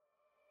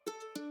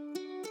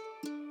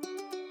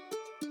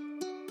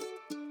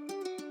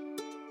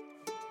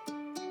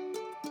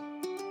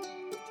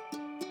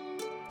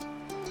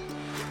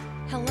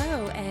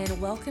Hello, and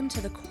welcome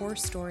to the Core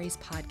Stories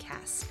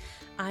podcast.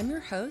 I'm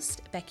your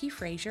host, Becky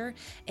Frazier,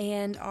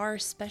 and our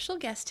special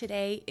guest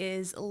today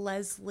is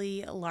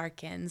Leslie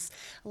Larkins.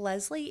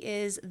 Leslie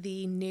is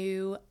the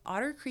new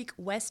Otter Creek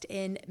West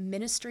End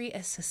Ministry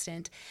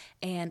Assistant,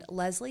 and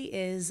Leslie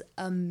is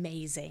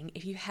amazing.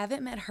 If you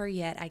haven't met her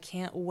yet, I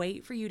can't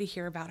wait for you to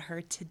hear about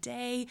her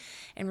today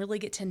and really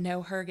get to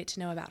know her, get to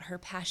know about her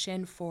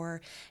passion for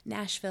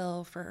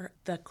Nashville, for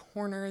the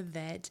corner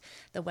that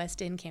the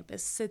West End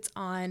campus sits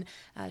on.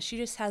 She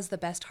just has the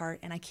best heart,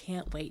 and I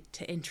can't wait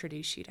to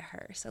introduce you to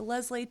her. So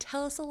Leslie,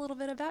 tell us a little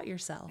bit about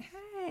yourself.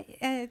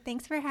 Hi,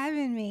 thanks for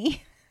having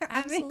me.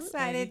 Absolutely. I'm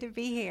excited to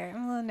be here.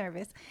 I'm a little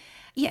nervous.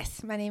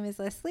 Yes, my name is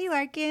Leslie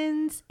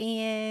Larkins,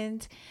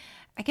 and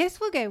I guess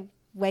we'll go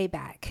way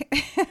back.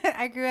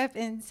 I grew up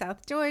in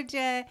South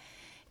Georgia,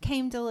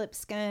 came to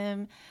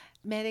Lipscomb,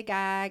 met a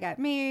guy, got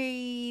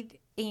married,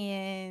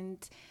 and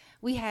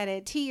we had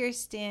a 2-year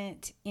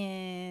stint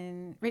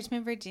in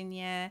Richmond,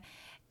 Virginia.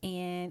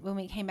 And when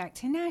we came back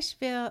to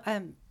Nashville,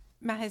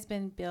 my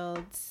husband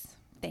builds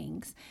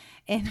things.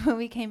 And when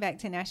we came back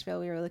to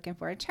Nashville, we were looking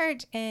for a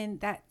church, and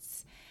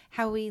that's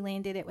how we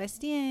landed at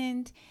West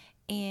End.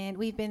 And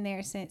we've been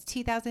there since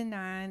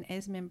 2009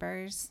 as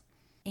members,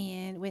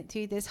 and went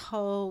through this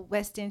whole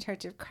West End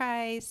Church of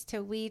Christ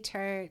to We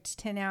Church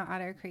to now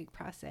Otter Creek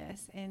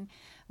process. And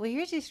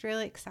we're just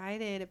really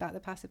excited about the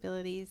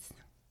possibilities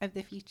of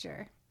the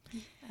future.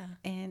 Yeah.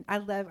 And I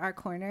love our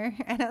corner.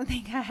 I don't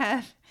think I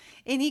have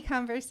any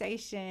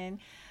conversation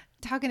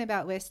talking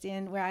about West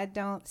End where I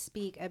don't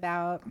speak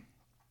about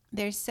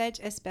there's such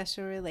a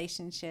special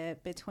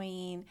relationship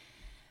between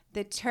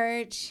the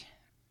church,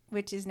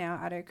 which is now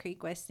Otter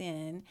Creek West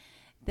End.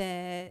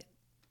 There's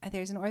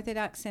an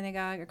Orthodox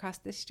synagogue across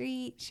the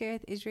street,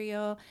 Sherith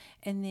Israel,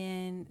 and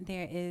then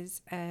there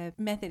is a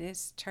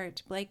Methodist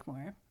church,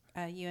 Blakemore,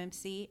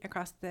 UMC,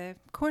 across the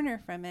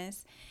corner from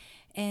us.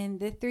 And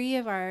the three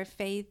of our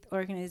faith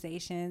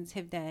organizations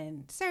have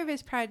done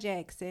service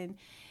projects. And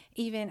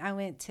even I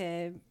went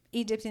to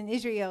Egypt and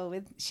Israel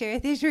with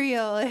Sherith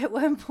Israel at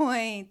one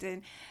point.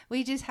 And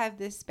we just have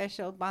this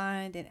special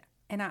bond.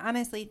 And I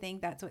honestly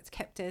think that's what's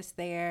kept us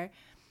there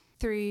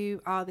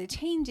through all the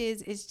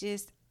changes. Is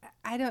just,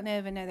 I don't know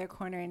of another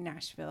corner in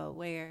Nashville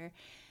where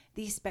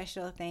these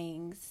special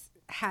things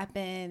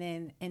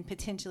happen and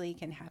potentially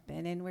can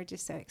happen. And we're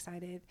just so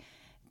excited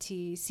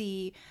to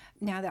see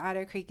now that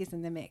Otter Creek is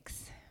in the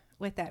mix,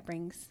 what that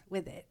brings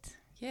with it.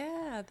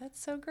 Yeah,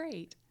 that's so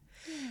great.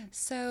 Yeah.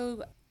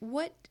 So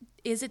what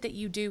is it that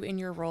you do in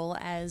your role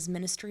as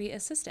ministry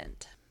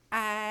assistant?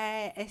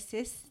 I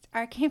assist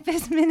our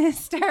campus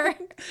minister.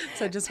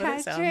 So just what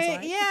it sounds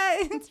like. Yeah,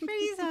 it's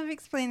pretty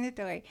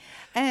self-explanatory.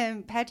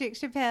 Patrick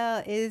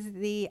Chappelle is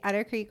the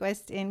Otter Creek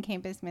West End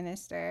campus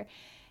minister,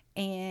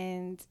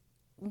 and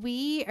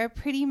we are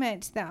pretty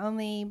much the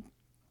only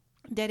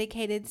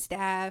dedicated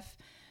staff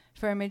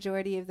for a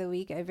majority of the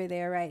week over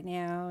there right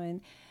now.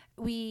 And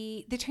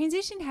the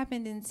transition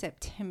happened in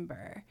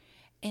September,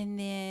 and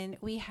then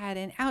we had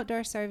an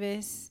outdoor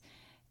service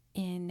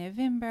in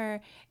November,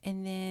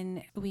 and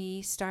then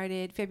we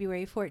started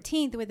February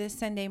 14th with a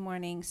Sunday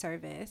morning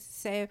service.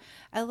 So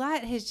a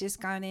lot has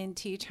just gone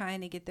into trying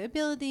to get the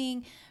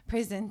building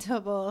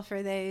presentable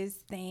for those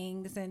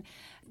things, and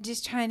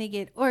just trying to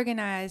get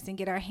organized and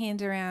get our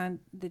hands around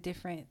the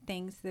different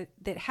things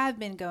that have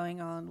been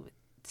going on,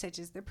 such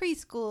as the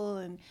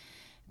preschool and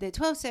the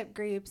 12-step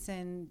groups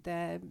and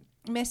the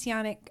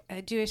Messianic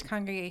Jewish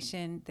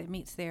congregation that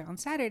meets there on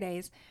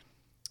Saturdays.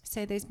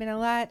 So there's been a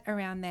lot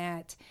around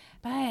that.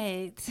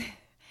 But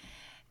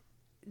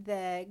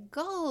the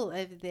goal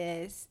of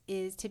this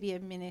is to be a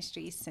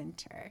ministry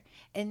center.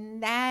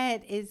 And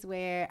that is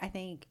where I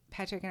think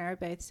Patrick and I are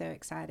both so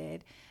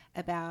excited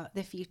about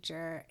the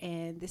future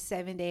and the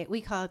 7-day, we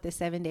call it the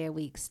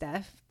 7-day-a-week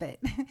stuff, but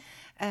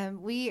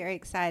we are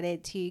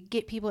excited to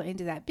get people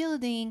into that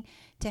building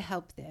to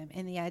help them,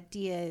 and the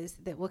ideas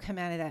that will come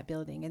out of that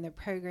building, and the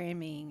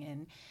programming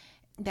and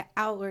the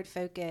outward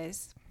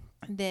focus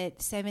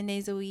that 7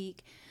 days a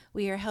week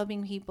we are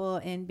helping people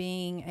and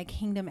being a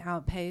kingdom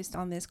outpost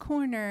on this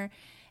corner.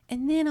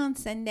 And then on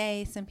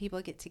Sunday, some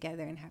people get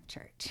together and have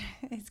church.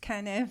 It's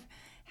kind of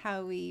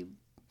how we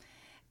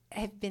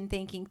have been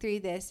thinking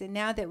through this. And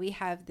now that we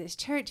have this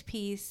church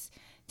piece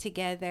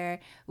together,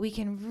 we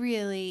can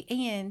really,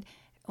 and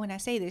when I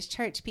say this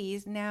church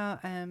piece, now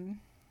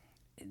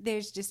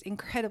there's just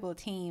incredible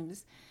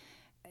teams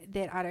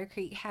that Otter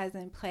Creek has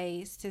in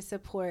place to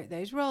support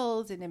those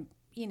roles and,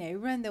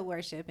 run the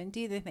worship and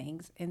do the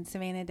things. And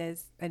Savannah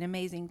does an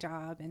amazing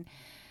job. And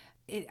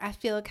I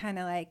feel kind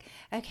of like,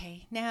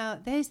 okay, now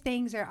those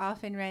things are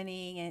off and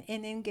running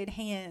and in good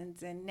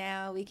hands. And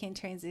now we can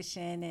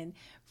transition and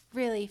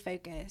really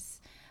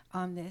focus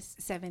on this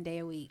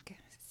 7-day-a-week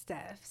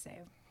stuff. So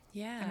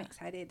yeah, I'm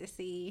excited to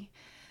see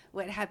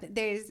what happens.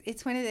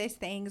 It's one of those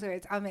things where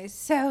it's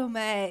almost so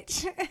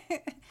much.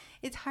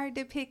 It's hard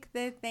to pick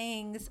the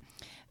things.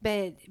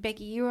 But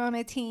Becky, you were on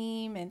a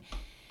team, and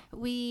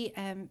we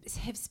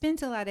have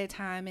spent a lot of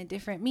time in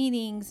different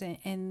meetings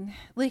and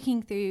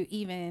looking through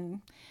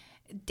even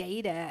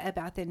data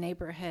about the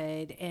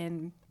neighborhood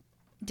and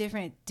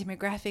different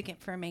demographic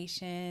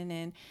information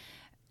and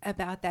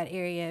about that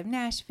area of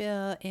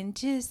Nashville, and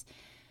just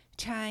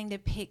trying to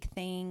pick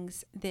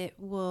things that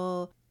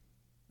will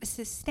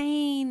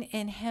sustain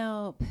and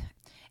help,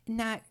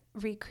 not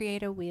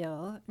recreate a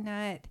wheel,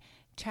 not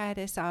try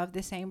to solve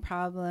the same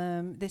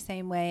problem the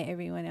same way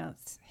everyone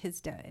else has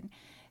done.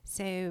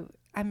 So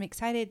I'm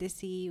excited to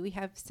see, we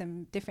have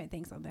some different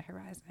things on the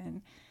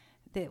horizon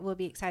that we'll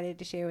be excited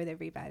to share with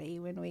everybody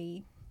when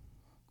we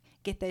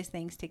get those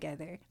things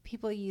together.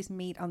 People use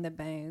meat on the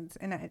bones,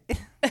 and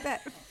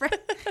that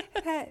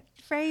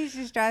phrase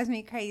just drives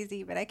me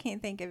crazy, but I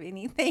can't think of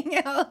anything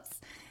else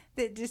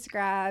that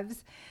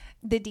describes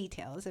the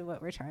details of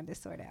what we're trying to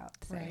sort out.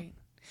 So. Right.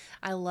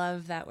 I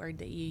love that word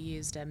that you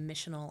used, a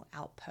missional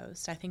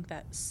outpost. I think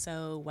that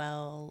so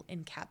well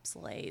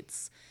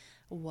encapsulates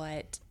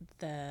what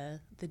the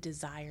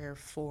desire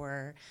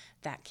for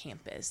that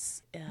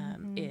campus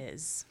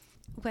is.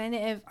 One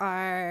of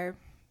our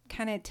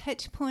kind of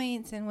touch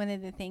points, and one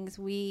of the things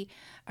we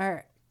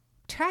are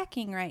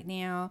tracking right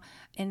now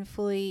and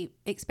fully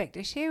expect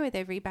to share with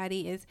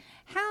everybody, is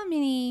how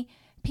many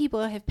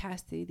people have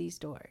passed through these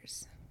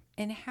doors,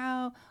 and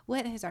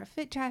what has our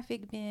foot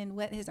traffic been,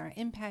 what has our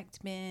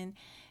impact been.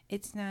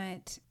 It's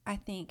not, I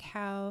think,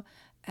 how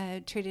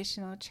a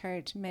traditional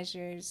church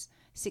measures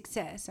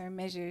success or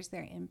measures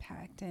their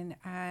impact. And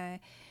I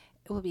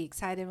will be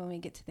excited when we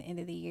get to the end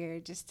of the year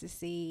just to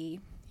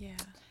see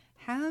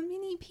how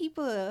many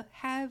people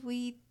have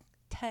we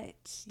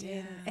touched,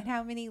 and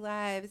how many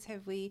lives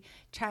have we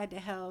tried to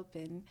help.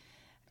 And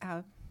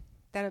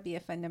that'll be a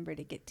fun number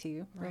to get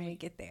to when we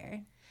get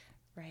there.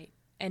 Right.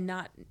 And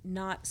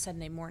not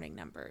Sunday morning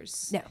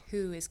numbers. No.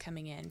 Who is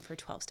coming in for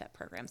 12-step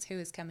programs? Who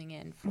is coming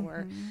in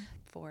for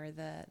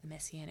the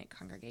Messianic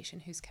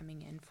congregation? Who's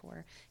coming in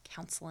for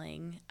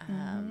counseling?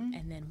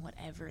 And then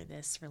whatever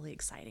this really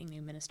exciting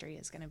new ministry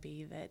is going to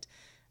be that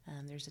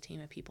there's a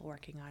team of people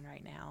working on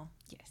right now.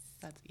 Yes.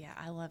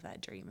 I love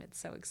that dream. It's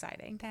so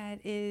exciting.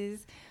 That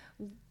is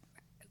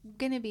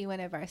going to be one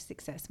of our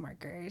success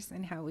markers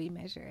and how we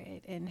measure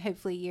it. And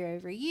hopefully year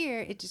over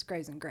year, it just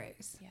grows and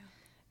grows. Yeah.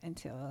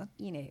 Until,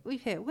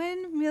 we've hit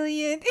 1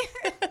 million.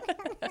 I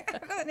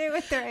don't know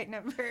what the right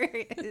number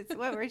is,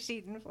 what we're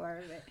shooting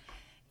for, but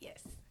yes.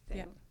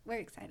 So we're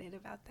excited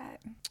about that.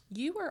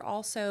 You are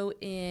also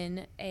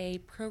in a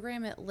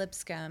program at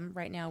Lipscomb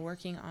right now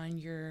working on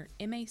your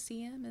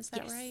MACM, is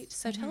that right?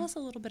 So tell us a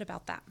little bit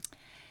about that.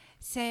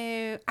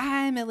 So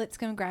I'm a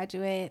Lipscomb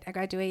graduate. I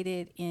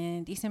graduated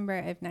in December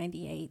of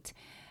 98.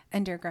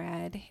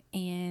 Undergrad,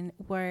 and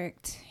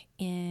worked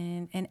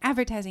in an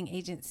advertising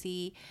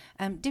agency,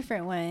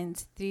 different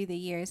ones through the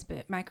years,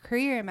 but my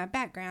career and my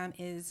background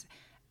is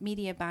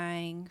media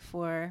buying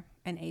for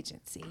an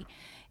agency,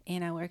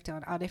 and I worked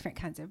on all different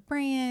kinds of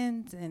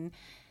brands, and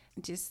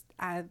just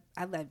I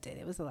loved it.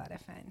 It was a lot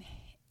of fun.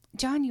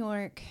 John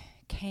York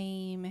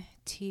came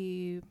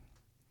to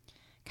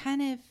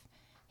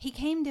he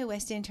came to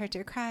West End Church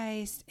of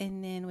Christ,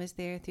 and then was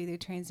there through the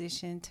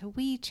transition to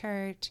We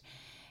Church.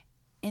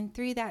 And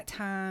through that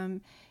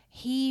time,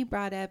 he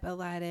brought up a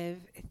lot of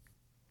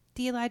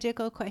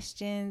theological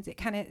questions. It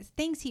kind of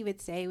things he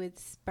would say would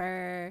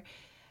spur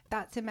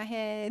thoughts in my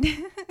head.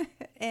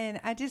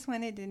 And I just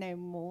wanted to know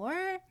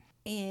more,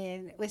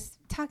 and was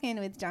talking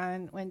with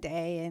John one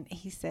day, and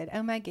he said,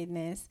 oh my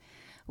goodness,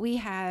 we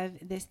have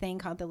this thing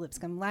called the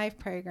Lipscomb Life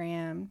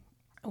program,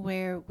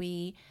 where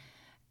we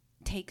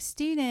take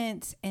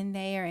students and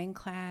they are in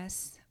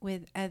class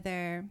with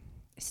other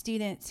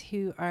students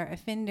who are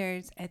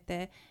offenders at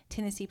the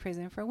Tennessee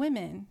Prison for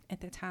Women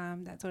at the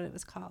time. That's what it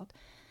was called.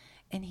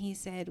 And he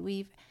said,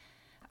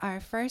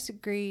 our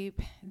first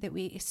group that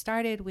we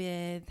started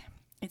with,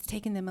 it's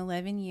taken them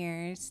 11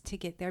 years to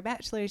get their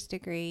bachelor's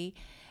degree.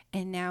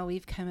 And now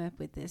we've come up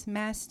with this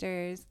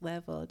master's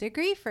level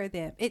degree for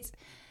them. It's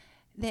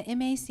the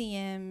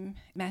MACM,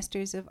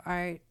 Masters of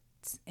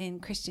Arts in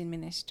Christian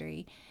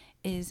Ministry,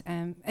 is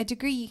a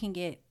degree you can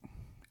get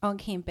on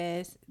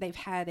campus. They've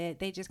had it.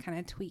 They just kind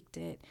of tweaked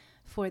it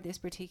for this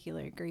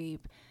particular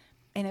group.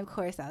 And of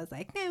course I was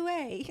like, no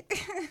way.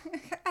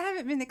 I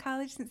haven't been to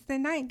college since the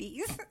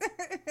 90s.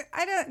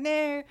 I don't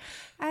know.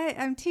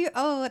 I'm too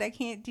old. I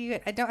can't do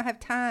it. I don't have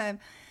time.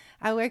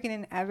 I work in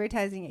an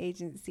advertising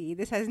agency.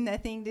 This has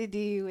nothing to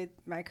do with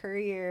my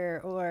career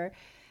or,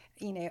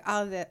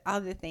 all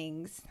the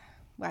things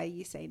why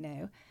you say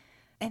no.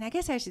 And I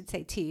guess I should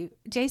say, too,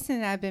 Jason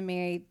and I have been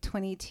married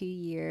 22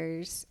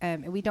 years,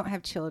 and we don't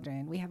have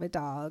children. We have a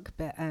dog,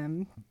 but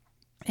and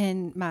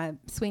my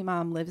sweet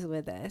mom lives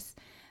with us.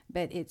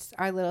 But it's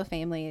our little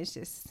family is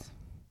just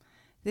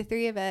the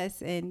three of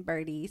us and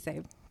Birdie,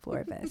 so 4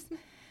 of us.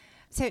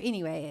 So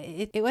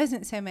anyway, it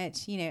wasn't so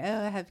much,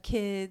 I have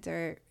kids,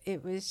 or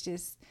it was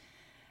just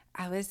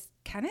I was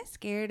kind of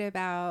scared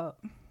about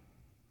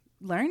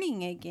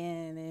learning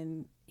again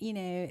and,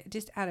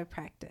 just out of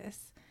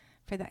practice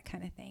for that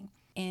kind of thing.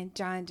 And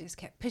John just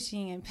kept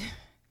pushing and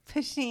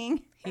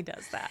pushing. He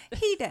does that.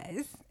 He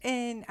does.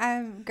 And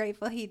I'm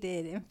grateful he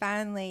did. And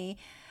finally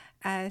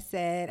I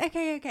said,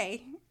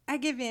 okay, I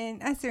give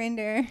in. I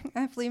surrender.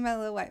 I flew my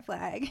little white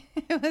flag.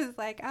 It was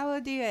like, I will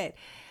do it.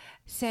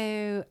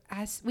 So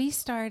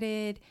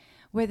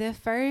we're the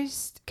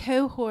first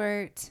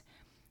cohort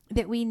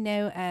that we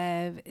know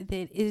of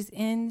that is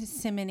in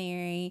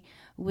seminary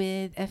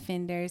with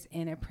offenders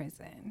in a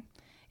prison.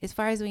 As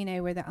far as we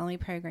know, we're the only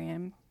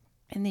program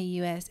in the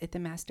U.S. at the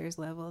master's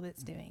level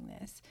that's doing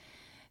this.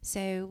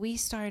 So we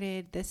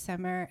started the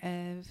summer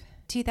of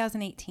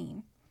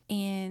 2018,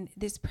 and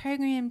this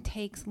program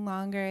takes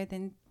longer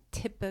than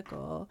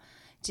typical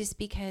just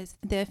because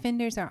the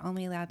offenders are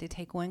only allowed to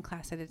take one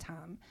class at a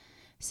time.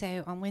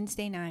 So on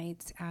Wednesday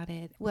nights out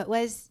at what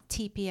was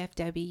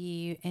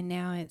TPFW, and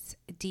now it's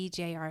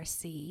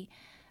DJRC.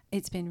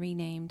 It's been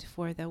renamed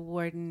for the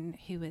warden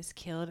who was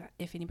killed,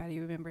 if anybody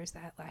remembers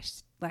that,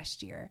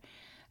 last year.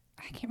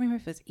 I can't remember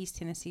if it was East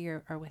Tennessee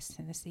or West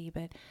Tennessee,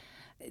 but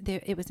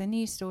it was a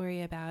news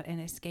story about an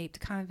escaped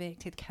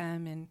convict had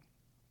come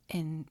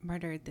and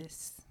murdered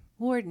this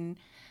warden.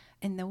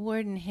 And the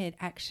warden had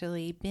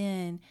actually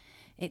been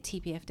at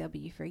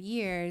TPFW for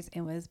years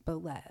and was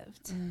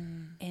beloved.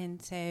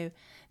 And so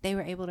they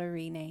were able to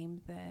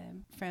rename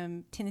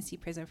from Tennessee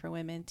Prison for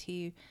Women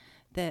to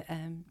the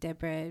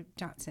Deborah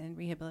Johnson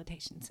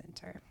Rehabilitation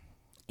Center.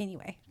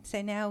 Anyway,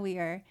 so now we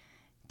are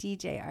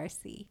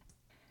DJRC.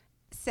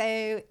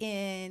 So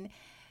in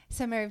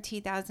summer of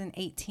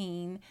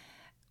 2018,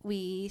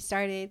 we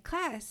started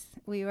class.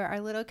 We were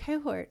our little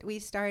cohort. We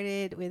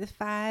started with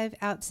 5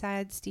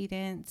 outside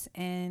students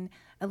and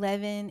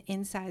 11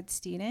 inside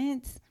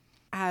students.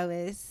 I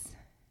was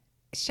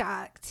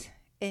shocked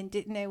and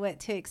didn't know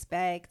what to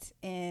expect.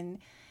 And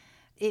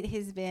it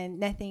has been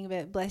nothing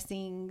but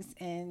blessings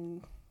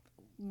and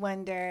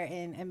wonder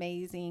and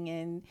amazing.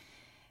 And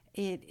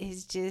it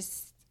is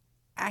just,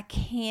 I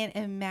can't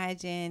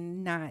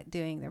imagine not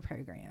doing the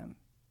program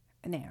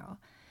now.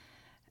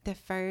 The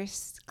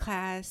first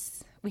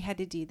class, we had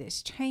to do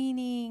this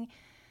training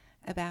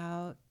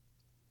about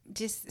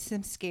just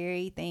some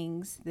scary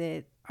things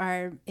that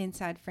our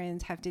inside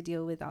friends have to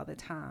deal with all the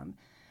time.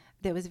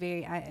 That was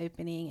very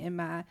eye-opening in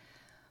my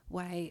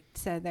white,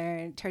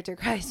 Southern, Church of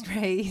Christ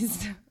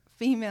raised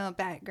female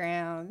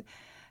background.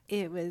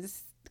 It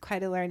was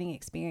quite a learning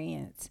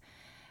experience.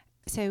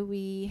 So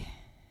we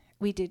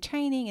did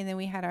training, and then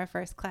we had our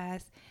first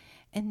class.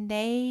 And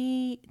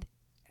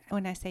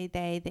when I say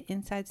the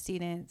inside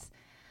students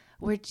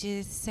were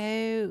just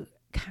so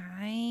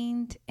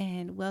kind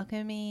and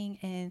welcoming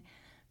and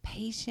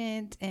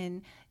patient,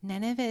 and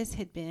none of us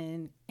had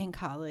been in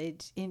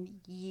college in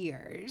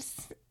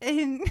years.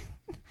 And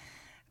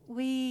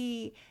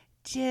they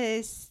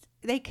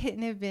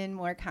couldn't have been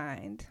more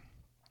kind,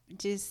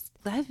 just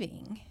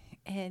loving.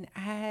 And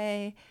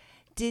I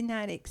did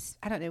not,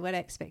 I don't know what I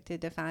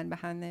expected to find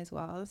behind those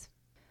walls,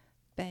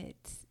 but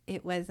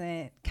it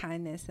wasn't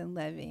kindness and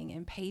loving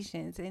and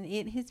patience. And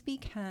it has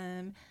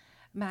become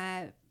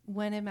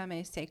one of my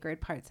most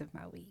sacred parts of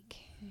my week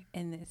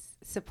in this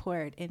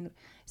support. And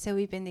so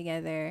we've been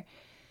together,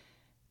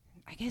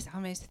 I guess,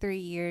 almost 3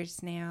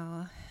 years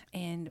now,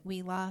 and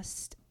we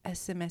lost a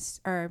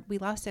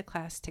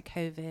class to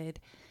COVID.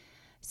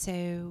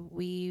 So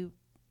we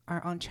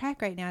are on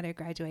track right now to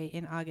graduate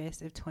in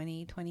August of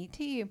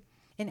 2022.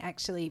 And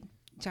actually,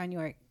 John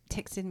York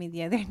texted me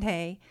the other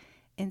day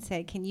and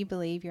said, "Can you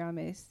believe you're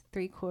almost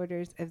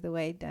 3/4 of the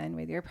way done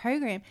with your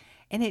program?"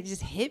 And it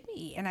just hit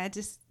me, and I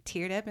just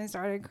teared up and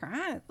started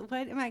crying.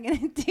 What am I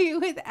going to do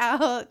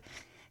without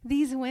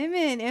these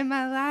women in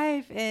my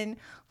life? And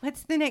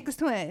what's the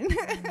next one?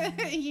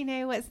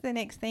 What's the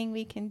next thing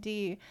we can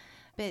do?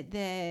 But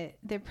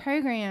the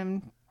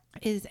program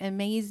is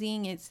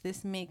amazing. It's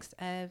this mix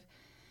of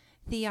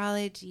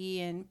theology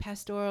and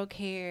pastoral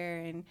care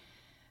and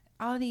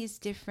all these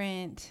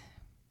different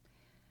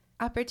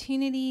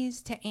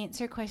opportunities to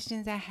answer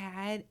questions I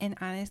had, and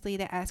honestly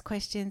to ask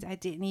questions I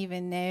didn't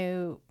even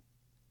know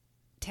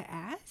to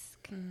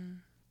ask,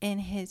 and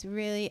has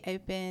really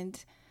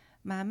opened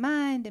my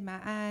mind and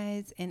my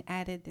eyes and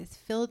added this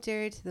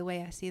filter to the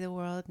way I see the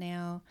world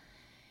now.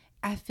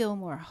 I feel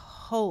more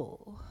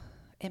whole,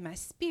 and my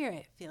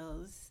spirit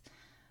feels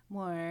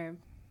more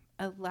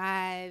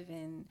alive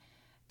and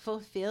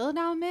fulfilled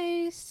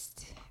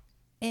almost,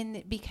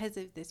 and because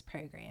of this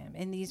program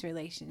and these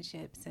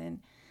relationships,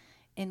 and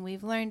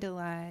we've learned a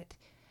lot,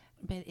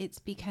 but it's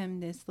become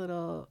this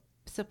little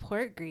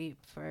support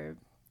group for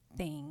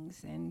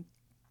things. And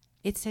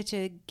it's such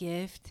a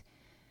gift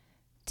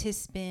to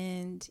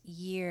spend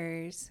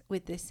years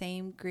with the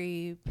same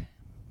group.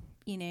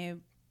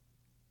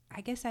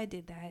 I guess I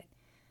did that,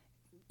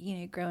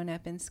 growing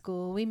up in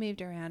school. We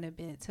moved around a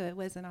bit, so it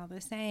wasn't all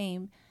the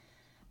same.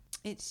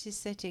 It's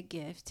just such a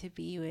gift to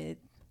be with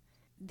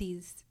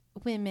these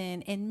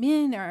women, and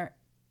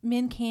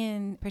men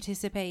can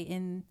participate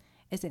in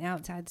as an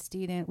outside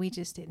student. We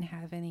just didn't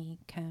have any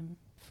come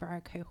for our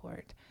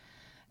cohort.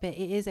 But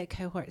it is a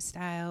cohort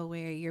style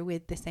where you're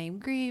with the same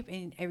group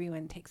and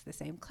everyone takes the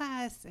same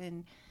class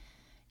and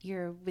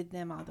you're with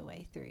them all the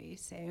way through.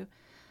 So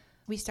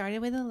we started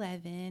with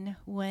 11.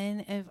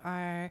 One of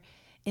our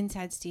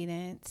inside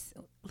students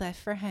left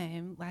for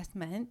home last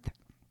month.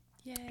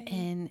 Yay.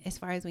 And as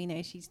far as we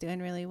know, she's doing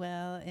really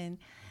well. And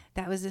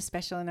that was a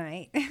special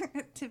night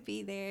to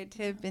be there,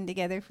 to have been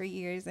together for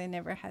years and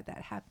never had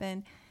that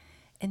happen.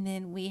 And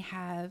then we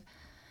have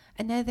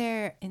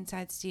another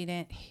inside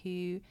student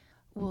who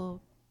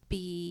will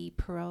be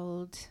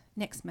paroled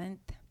next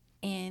month.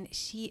 And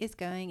she is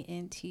going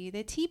into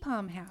the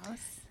T-Palm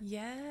house.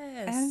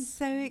 Yes. I'm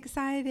so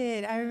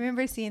excited. I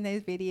remember seeing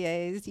those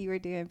videos you were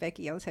doing,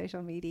 Becky, on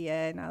social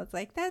media. And I was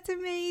like, that's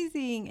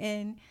amazing.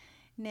 And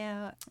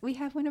now we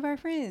have one of our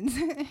friends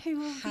who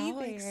will be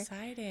there. How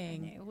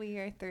exciting. We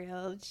are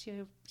thrilled.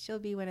 She'll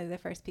be one of the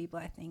first people,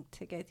 I think,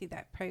 to go through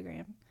that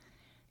program.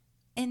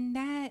 And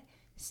that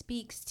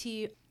speaks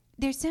to,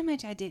 there's so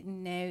much I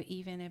didn't know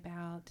even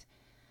about,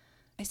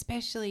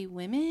 especially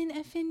women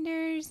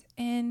offenders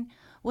and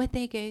what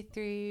they go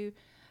through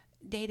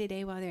day to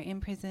day while they're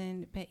in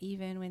prison, but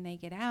even when they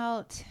get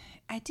out.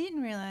 I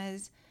didn't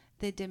realize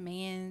the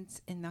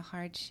demands and the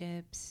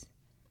hardships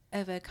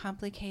of a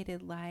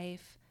complicated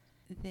life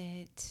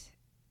that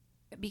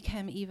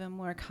become even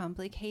more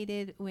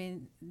complicated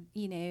when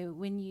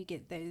you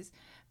get those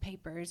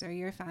papers or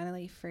you're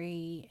finally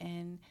free,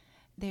 and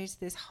there's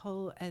this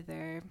whole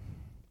other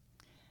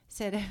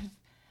set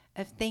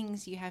of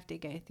things you have to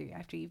go through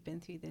after you've been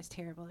through this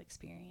terrible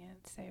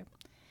experience. So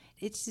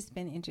it's just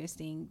been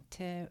interesting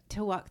to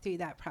walk through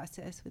that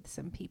process with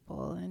some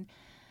people. And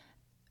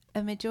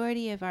a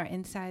majority of our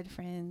inside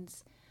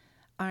friends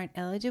aren't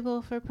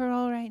eligible for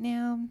parole right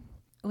now.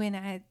 When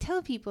I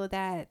tell people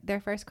that, their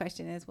first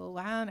question is, well,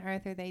 why on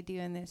earth are they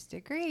doing this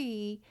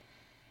degree?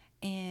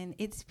 And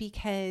it's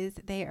because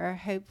they are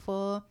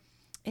hopeful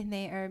and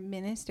they are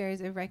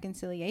ministers of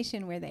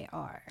reconciliation where they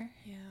are.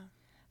 Yeah.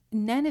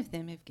 None of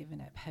them have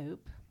given up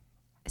hope.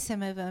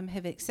 Some of them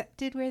have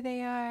accepted where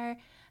they are.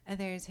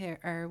 Others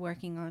are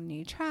working on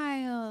new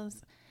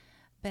trials.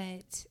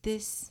 But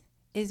this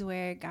is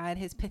where God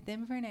has put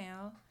them for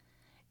now.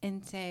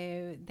 And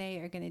so they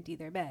are going to do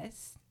their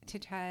best to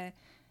try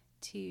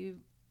to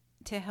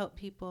help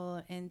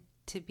people and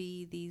to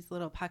be these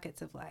little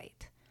pockets of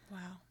light.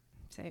 Wow.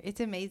 So it's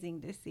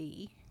amazing to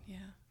see. Yeah.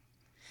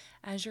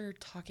 As you're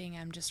talking,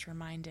 I'm just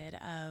reminded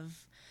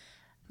of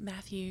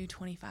Matthew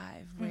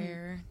 25,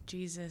 where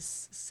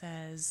Jesus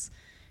says,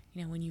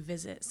 when you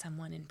visit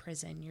someone in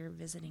prison, you're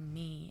visiting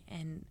me.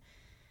 And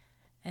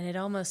it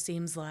almost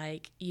seems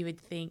like you would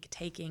think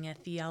taking a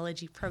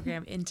theology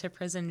program into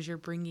prisons, you're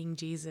bringing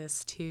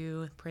Jesus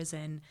to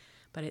prison.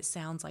 But it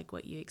sounds like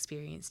what you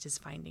experienced is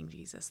finding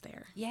Jesus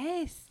there.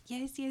 Yes.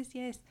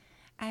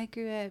 I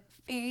grew up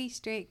very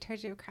strict,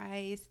 Church of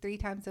Christ, 3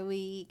 times a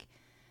week,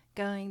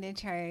 going to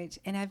church.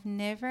 And I've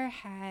never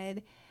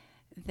had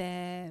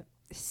the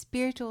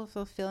spiritual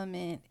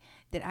fulfillment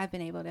that I've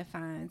been able to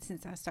find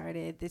since I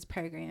started this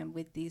program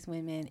with these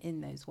women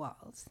in those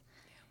walls.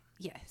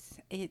 Yes,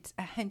 it's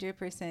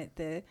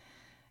 100%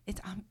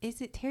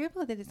 is it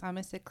terrible that it's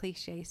almost a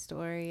cliche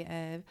story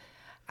of,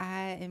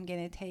 I am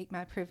going to take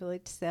my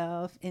privileged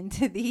self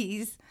into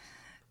these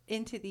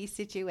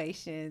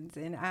situations,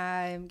 and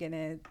I'm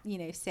going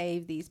to,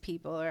 save these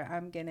people, or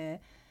I'm going to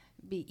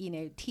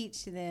be,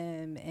 teach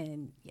them.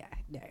 And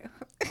no,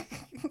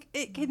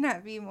 it could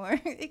not be more.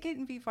 It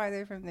couldn't be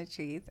farther from the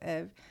truth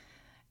of,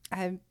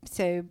 I'm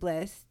so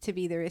blessed to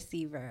be the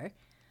receiver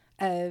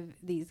of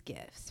these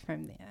gifts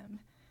from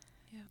them.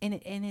 Yeah.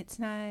 And it's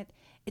not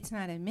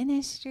a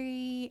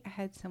ministry. I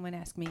had someone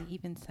ask me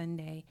even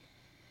Sunday,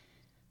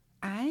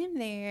 I'm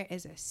there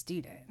as a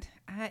student.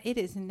 It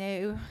is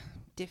no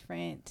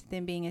different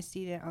than being a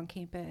student on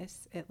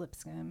campus at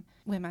Lipscomb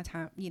when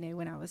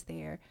I was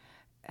there.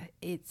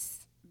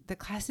 The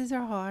classes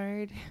are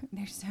hard.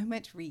 There's so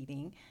much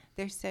reading.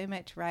 There's so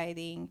much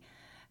writing.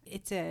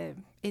 It's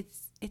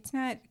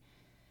not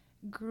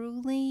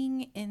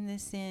grueling in the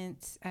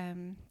sense,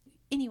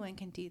 anyone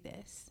can do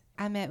this.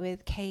 I met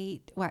with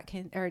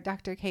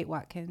Dr. Kate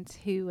Watkins,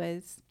 who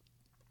was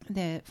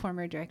the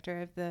former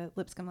director of the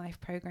Lipscomb Life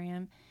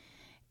program.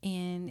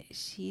 And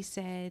she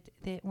said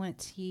that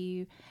once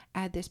you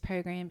add this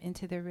program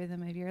into the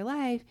rhythm of your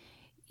life,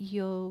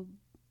 you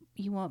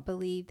won't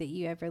believe that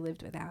you ever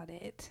lived without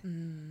it.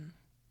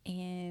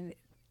 And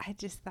I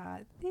just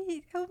thought,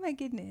 oh my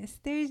goodness,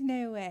 there's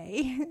no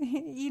way,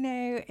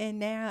 and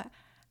now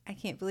I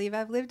can't believe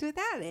I've lived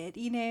without it.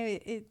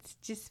 It's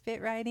just fit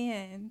right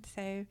in.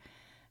 So,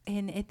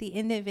 and at the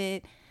end of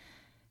it,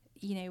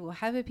 we'll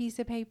have a piece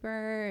of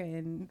paper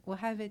and we'll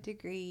have a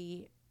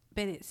degree,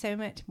 but it's so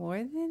much more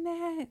than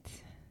that.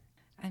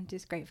 I'm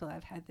just grateful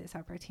I've had this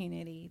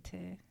opportunity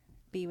to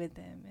be with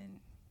them, and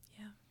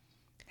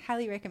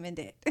highly recommend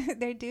it.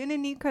 They're doing a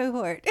new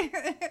cohort.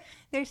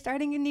 They're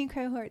starting a new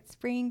cohort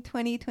spring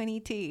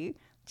 2022.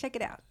 Check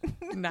it out.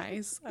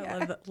 Nice.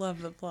 I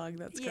love the plug.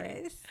 That's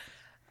great. Yes.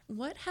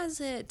 What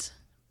has it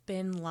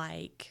been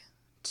like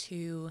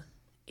to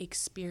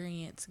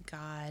experience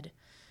God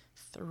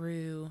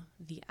through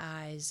the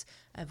eyes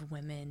of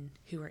women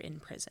who are in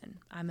prison?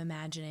 I'm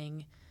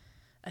imagining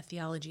a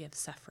theology of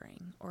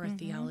suffering or a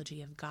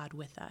theology of God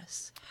with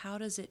us. How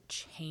does it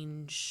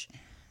change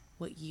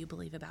what you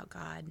believe about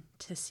God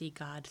to see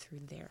God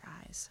through their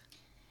eyes?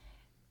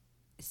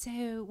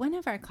 So one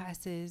of our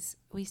classes,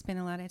 we spent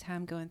a lot of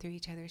time going through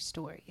each other's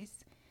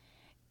stories.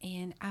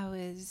 And I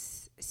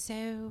was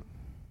so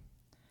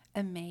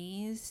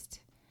amazed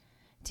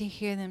to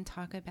hear them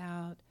talk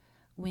about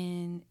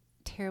when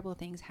terrible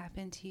things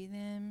happened to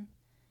them,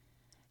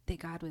 that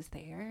God was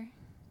there.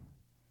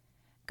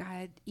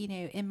 God,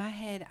 in my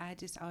head, I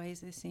just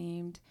always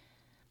assumed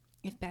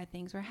if bad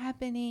things were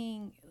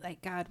happening,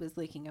 like God was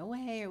looking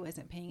away or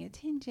wasn't paying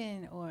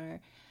attention,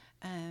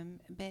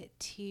 but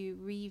to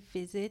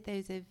revisit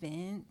those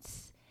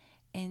events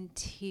and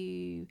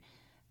to,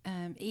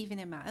 even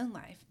in my own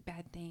life,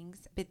 bad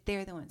things, but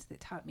they're the ones that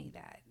taught me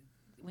that.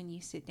 When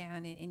you sit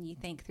down and you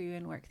think through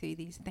and work through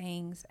these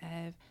things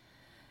of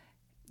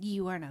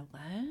you aren't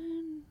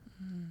alone,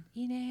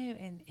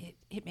 and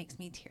it makes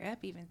me tear up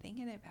even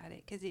thinking about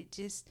it, because it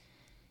just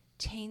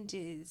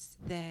changes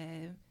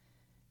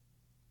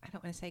I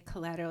don't want to say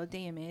collateral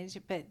damage,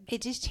 but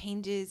it just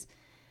changes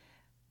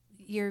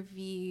your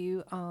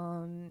view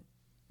on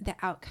the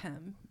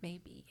outcome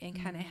maybe,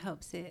 and kind of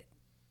helps it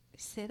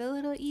sit a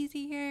little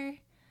easier,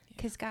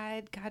 because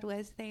God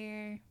was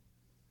there.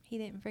 He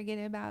didn't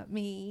forget about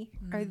me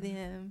or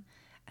them,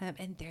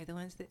 and they're the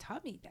ones that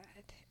taught me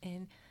that,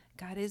 and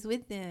God is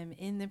with them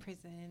in the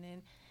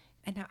prison,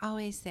 and I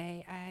always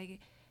say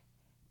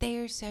they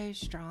are so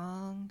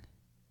strong.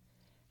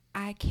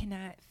 I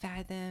cannot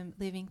fathom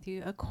living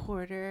through a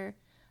quarter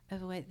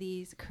of what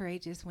these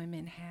courageous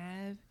women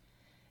have.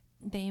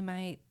 They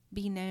might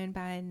be known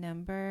by a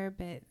number,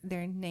 but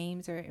their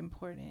names are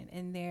important,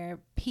 and their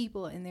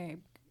people and their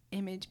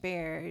image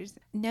bearers.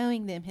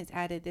 Knowing them has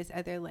added this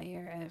other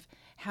layer of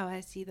how I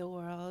see the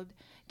world,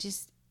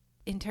 just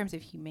in terms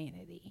of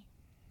humanity,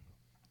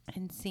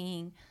 and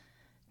seeing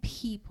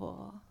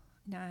people,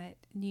 not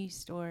news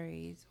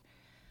stories.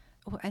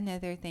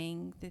 Another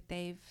thing that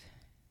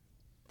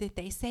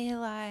they say a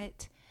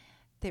lot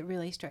that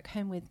really struck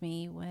home with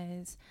me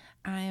was,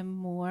 I am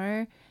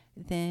more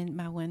than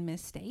my one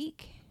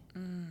mistake.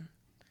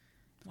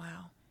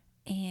 Wow.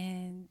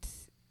 And,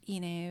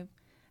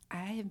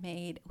 I have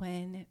made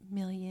 1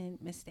 million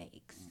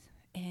mistakes,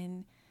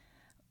 and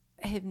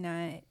have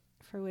not,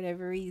 for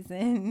whatever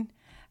reason,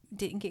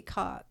 didn't get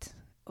caught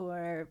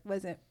or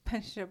wasn't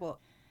punishable.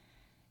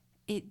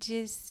 It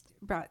just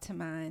brought to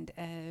mind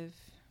of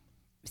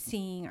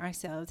seeing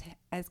ourselves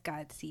as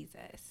God sees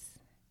us.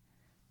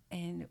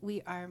 And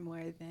we are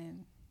more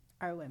than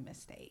our one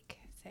mistake.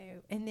 So,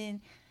 and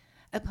then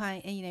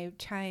applying,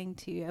 trying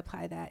to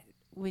apply that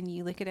when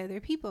you look at other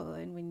people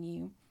and when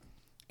you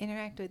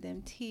interact with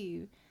them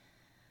too.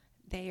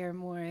 They are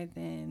more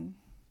than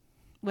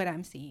what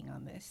I'm seeing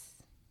on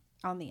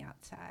the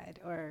outside,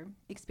 or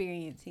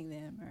experiencing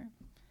them,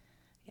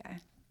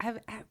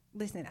 or,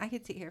 listen, I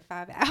could sit here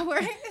 5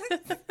 hours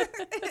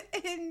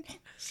and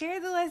share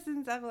the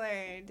lessons I've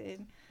learned,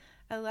 and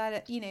a lot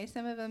of,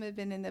 some of them have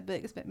been in the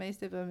books, but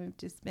most of them have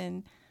just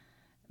been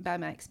by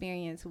my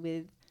experience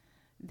with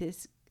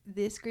this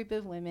group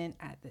of women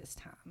at this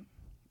time.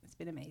 It's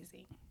been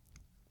amazing.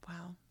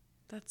 Wow.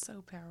 That's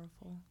so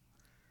powerful.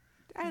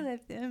 I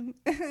love them.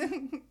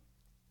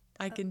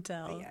 I can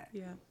tell.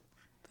 Yeah.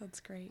 That's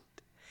great.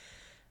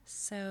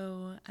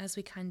 So as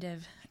we kind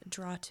of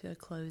draw to a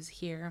close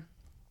here,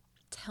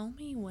 tell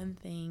me one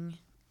thing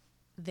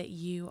that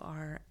you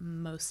are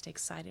most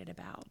excited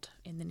about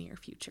in the near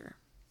future.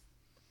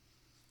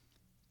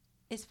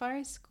 As far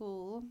as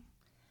school,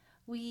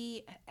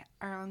 we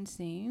are on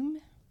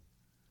Zoom,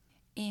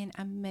 and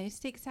I'm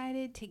most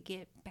excited to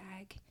get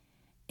back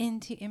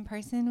into in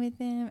person with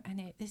them. I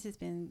know this has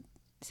been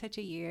such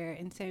a year,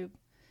 and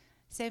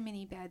so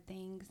many bad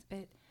things,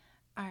 but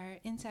our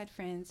inside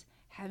friends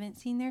haven't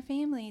seen their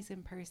families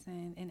in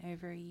person in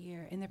over a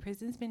year, and the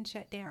prison's been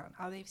shut down.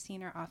 All they've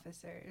seen are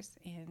officers,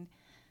 and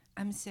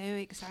I'm so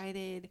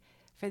excited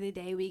for the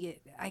day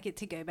I get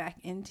to go back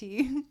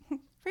into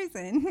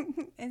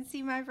prison and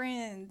see my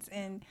friends.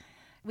 And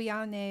we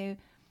all know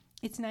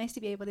it's nice to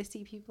be able to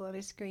see people on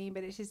a screen,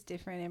 but it's just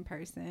different in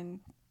person.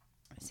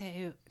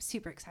 So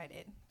super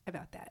excited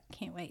about that.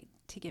 Can't wait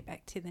to get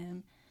back to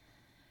them.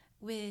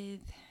 With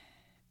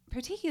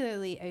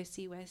particularly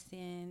OC West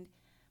End,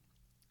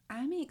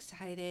 I'm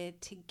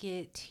excited to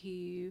get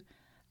to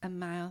a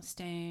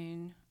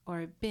milestone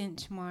or a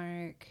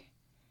benchmark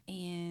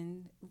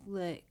and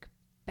look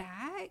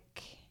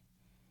back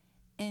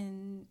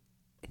and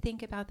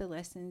think about the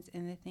lessons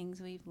and the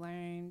things we've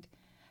learned,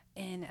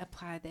 and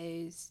apply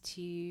those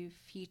to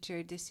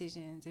future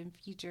decisions and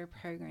future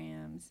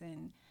programs.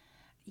 And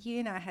you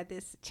and I had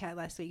this chat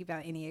last week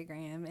about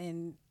Enneagram,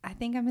 and I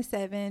think I'm a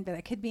 7, but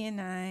I could be a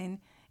 9,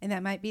 and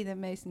that might be the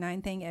most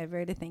 9 thing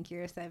ever to think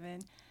you're a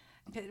 7.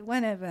 But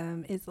one of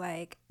them is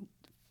like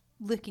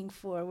looking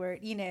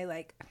forward,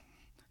 like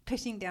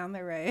pushing down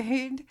the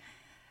road.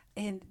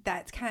 And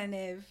that's kind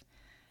of,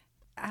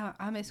 I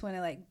almost want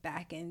to like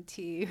back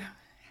into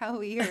how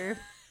we are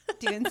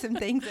doing some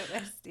things at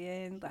West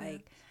End.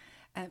 But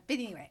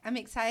anyway, I'm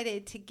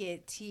excited to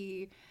get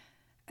to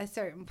a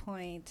certain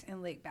point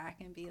and look back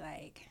and be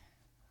like,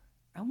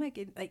 oh my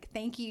goodness, like,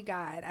 thank you,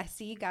 God. I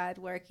see God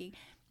working.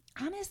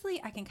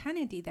 honestly, I can kind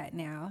of do that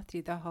now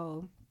through the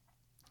whole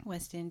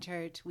Weston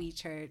Church, We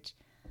Church,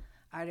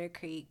 Otter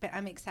Creek, but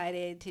I'm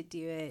excited to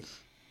do it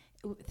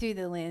through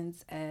the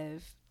lens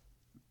of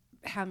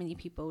how many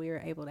people we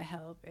were able to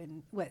help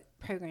and what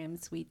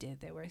programs we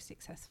did that were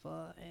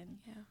successful. And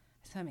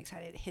so I'm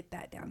excited to hit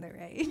that down the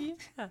road.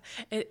 Yeah.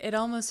 It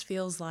almost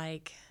feels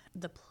like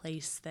the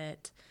place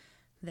that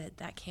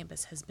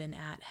campus has been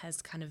at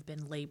has kind of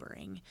been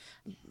laboring.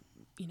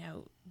 You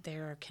know,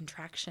 there are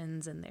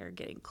contractions and they're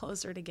getting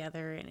closer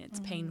together and it's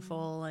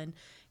painful, and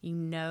you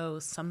know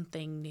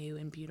something new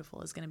and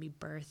beautiful is going to be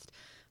birthed,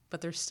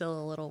 but there's still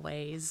a little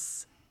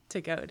ways to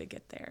go to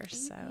get there.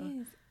 So,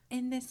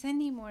 and the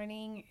Sunday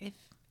morning, if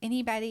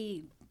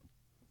anybody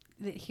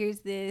that hears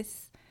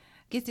this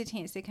gets a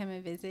chance to come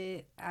and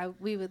visit,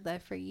 we would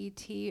love for you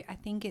to. I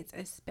think it's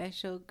a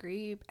special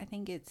group. I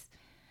think it's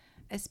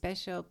a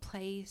special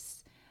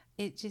place.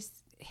 It just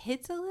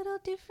hits a little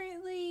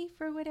differently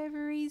for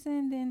whatever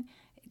reason than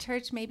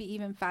church maybe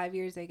even 5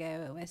 years ago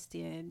at West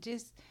End.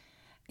 Just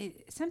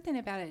something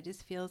about it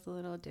just feels a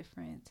little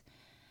different.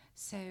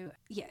 So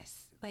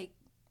yes, like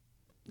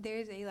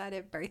there's a lot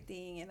of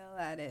birthing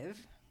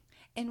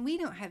and we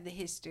don't have the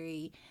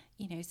history.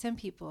 You know, some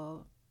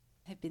people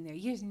have been there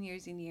years and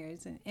years and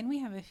years, and we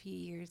have a few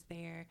years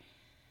there.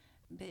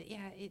 But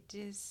yeah,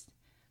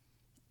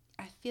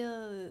 I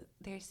feel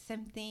there's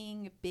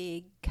something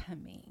big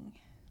coming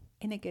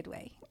in a good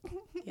way.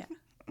 Yeah.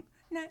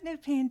 Not in a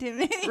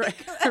pandemic.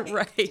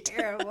 Right.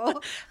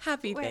 Terrible.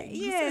 Happy things.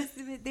 Yes,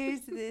 but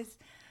there's this,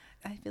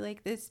 I feel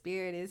like the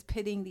Spirit is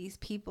putting these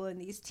people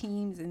and these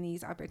teams and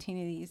these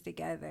opportunities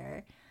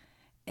together.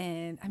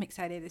 And I'm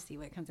excited to see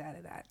what comes out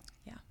of that.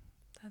 Yeah,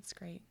 that's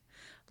great.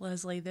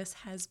 Leslie, this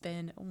has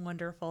been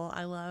wonderful.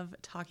 I love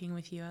talking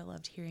with you. I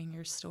loved hearing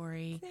your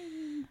story.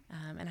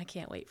 And I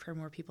can't wait for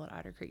more people at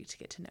Otter Creek to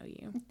get to know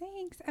you.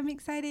 Thanks. I'm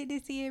excited to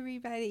see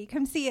everybody.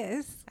 Come see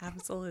us.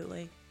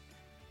 Absolutely.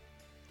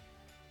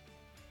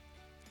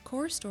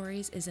 Core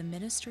Stories is a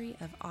ministry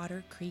of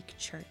Otter Creek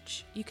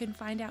Church. You can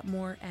find out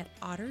more at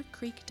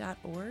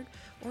ottercreek.org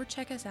or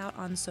check us out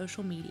on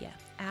social media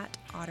at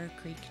Otter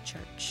Creek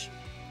Church.